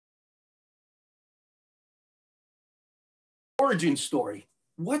origin story.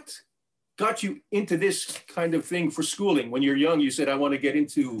 What got you into this kind of thing for schooling? When you're young, you said, I want to get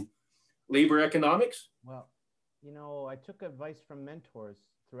into labor economics. Well, you know, I took advice from mentors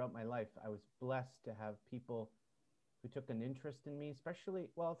throughout my life. I was blessed to have people who took an interest in me, especially,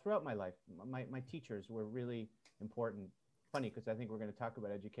 well, throughout my life. My teachers were really important. Funny, because I think we're going to talk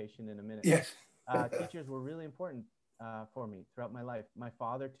about education in a minute. Yes. Teachers were really important for me throughout my life. My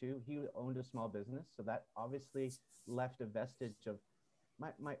father, too, he owned a small business. So that obviously left a vestige of,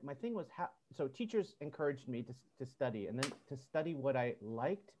 my thing was, so teachers encouraged me to study, and then to study what I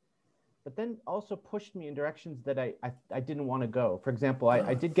liked, but then also pushed me in directions that I didn't want to go. For example,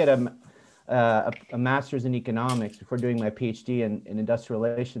 I did get a master's in economics before doing my PhD in industrial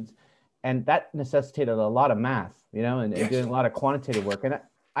relations. And that necessitated a lot of math, you know, and doing a lot of quantitative work. And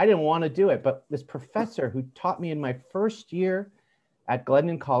I didn't want to do it, but this professor who taught me in my first year at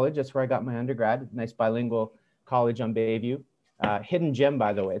Glendon College, that's where I got my undergrad, nice bilingual college on Bayview, hidden gem,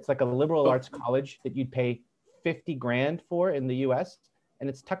 by the way. It's like a liberal arts college that you'd pay 50 grand for in the US, and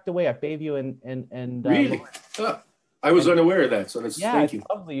it's tucked away at Bayview and really? I was unaware of that, so that's, thank you. It's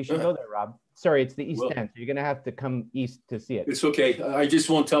lovely. You should go there, Rob. Sorry, it's the East End. So you're going to have to come east to see it. It's okay. I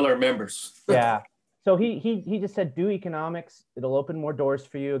just won't tell our members. Yeah. So he just said, do economics. It'll open more doors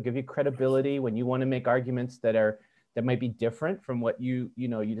for you. It'll give you credibility when you want to make arguments that might be different from what you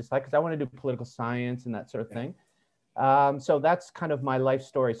just like. Because I want to do political science and that sort of thing. So that's kind of my life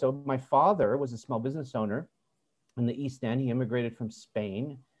story. So my father was a small business owner in the East End. He immigrated from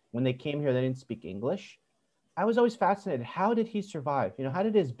Spain. When they came here, they didn't speak English. I was always fascinated. How did he survive? You know, how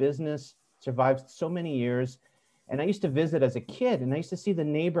did his business survive so many years? And I used to visit as a kid, and I used to see the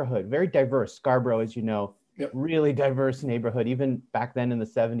neighborhood, very diverse. Scarborough, as you know, really diverse neighborhood, even back then in the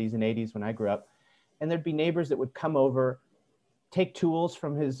 70s and 80s when I grew up. And there'd be neighbors that would come over, take tools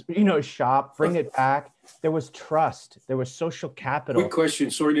from his, shop, bring it back. There was trust. There was social capital. Quick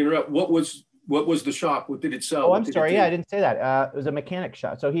question. Sorry to interrupt. What was the shop? What did it sell? Oh, I'm sorry. Yeah, I didn't say that. It was a mechanic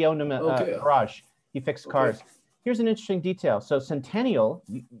shop. So he owned a garage. He fixed cars. Okay. Here's an interesting detail. So Centennial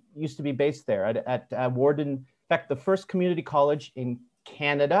used to be based there at Warden. In fact, the first community college in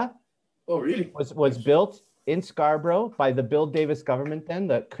Canada was built in Scarborough by the Bill Davis government then,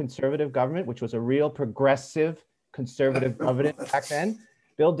 the conservative government, which was a real progressive conservative government back then.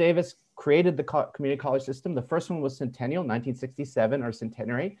 Bill Davis created the community college system. The first one was Centennial, 1967, or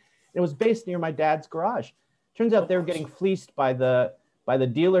Centenary. It was based near my dad's garage. Turns out they were getting fleeced by the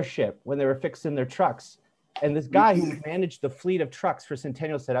dealership when they were fixing their trucks. And this guy who managed the fleet of trucks for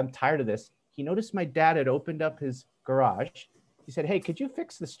Centennial said, I'm tired of this. He noticed my dad had opened up his garage. He said, hey, could you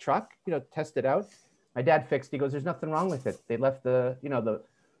fix this truck? Test it out. My dad fixed. He goes, there's nothing wrong with it. They left the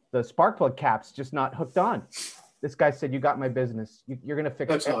spark plug caps just not hooked on. This guy said, you got my business. You're going to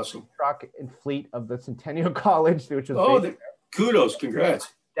fix the truck and fleet of the Centennial College, which was kudos,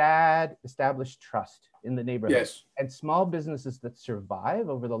 congrats. Dad established trust in the neighborhood. Yes. And small businesses that survive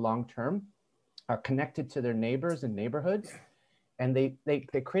over the long term are connected to their neighbors and neighborhood, and they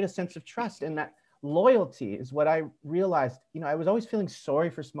create a sense of trust. And that loyalty is what I realized. I was always feeling sorry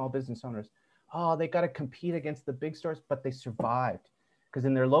for small business owners. Oh, they got to compete against the big stores, but they survived because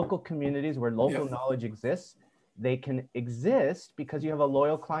in their local communities where local knowledge exists, they can exist because you have a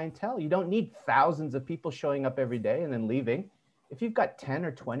loyal clientele. You don't need thousands of people showing up every day and then leaving. If you've got 10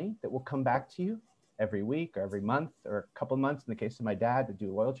 or 20 that will come back to you every week or every month or a couple of months, in the case of my dad, to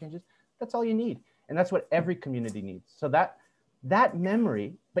do oil changes, that's all you need. And that's what every community needs. So that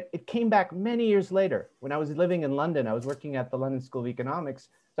memory, but it came back many years later. When I was living in London, I was working at the London School of Economics.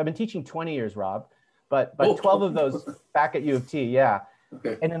 So I've been teaching 20 years, Rob, but 12 of those back at U of T, yeah.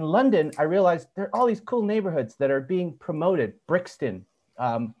 Okay. And in London, I realized there are all these cool neighborhoods that are being promoted. Brixton,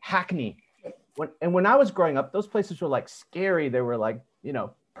 Hackney. When I was growing up, those places were like scary. They were like,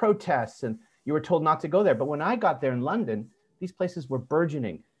 protests, and you were told not to go there. But when I got there in London, these places were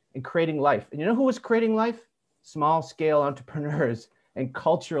burgeoning and creating life. And you know who was creating life? Small scale entrepreneurs and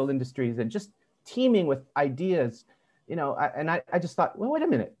cultural industries and just teeming with ideas. I just thought, well, wait a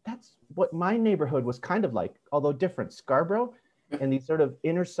minute. That's what my neighborhood was kind of like, although different. Scarborough and these sort of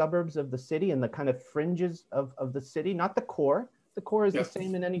inner suburbs of the city and the kind of fringes of the city, not the core. The core is the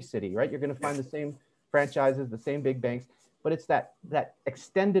same in any city, right? You're going to find the same franchises, the same big banks, but it's that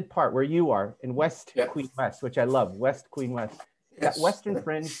extended part where you are in West Queen West, which I love, West Queen West. That Western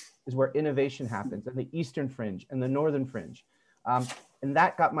fringe is where innovation happens, and the Eastern fringe and the Northern fringe. And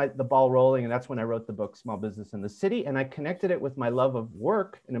that got the ball rolling, and that's when I wrote the book, Small Business in the City, and I connected it with my love of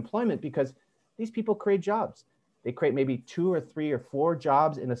work and employment because these people create jobs. They create maybe 2 or 3 or 4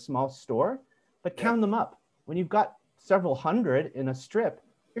 jobs in a small store, but count them up. When you've got several hundred in a strip,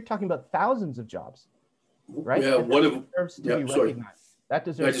 you're talking about thousands of jobs. right? Yeah, That deserves to be sorry. recognized. That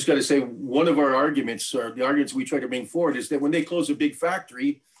deserves. I just got to say, one of our arguments, or the arguments we try to bring forward, is that when they close a big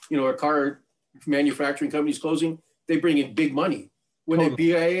factory, you know, a car manufacturing company's closing, they bring in big money. When a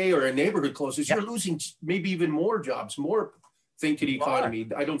BIA or a neighborhood closes, you're losing maybe even more jobs, more thing to the economy.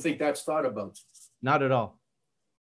 I don't think that's thought about. Not at all.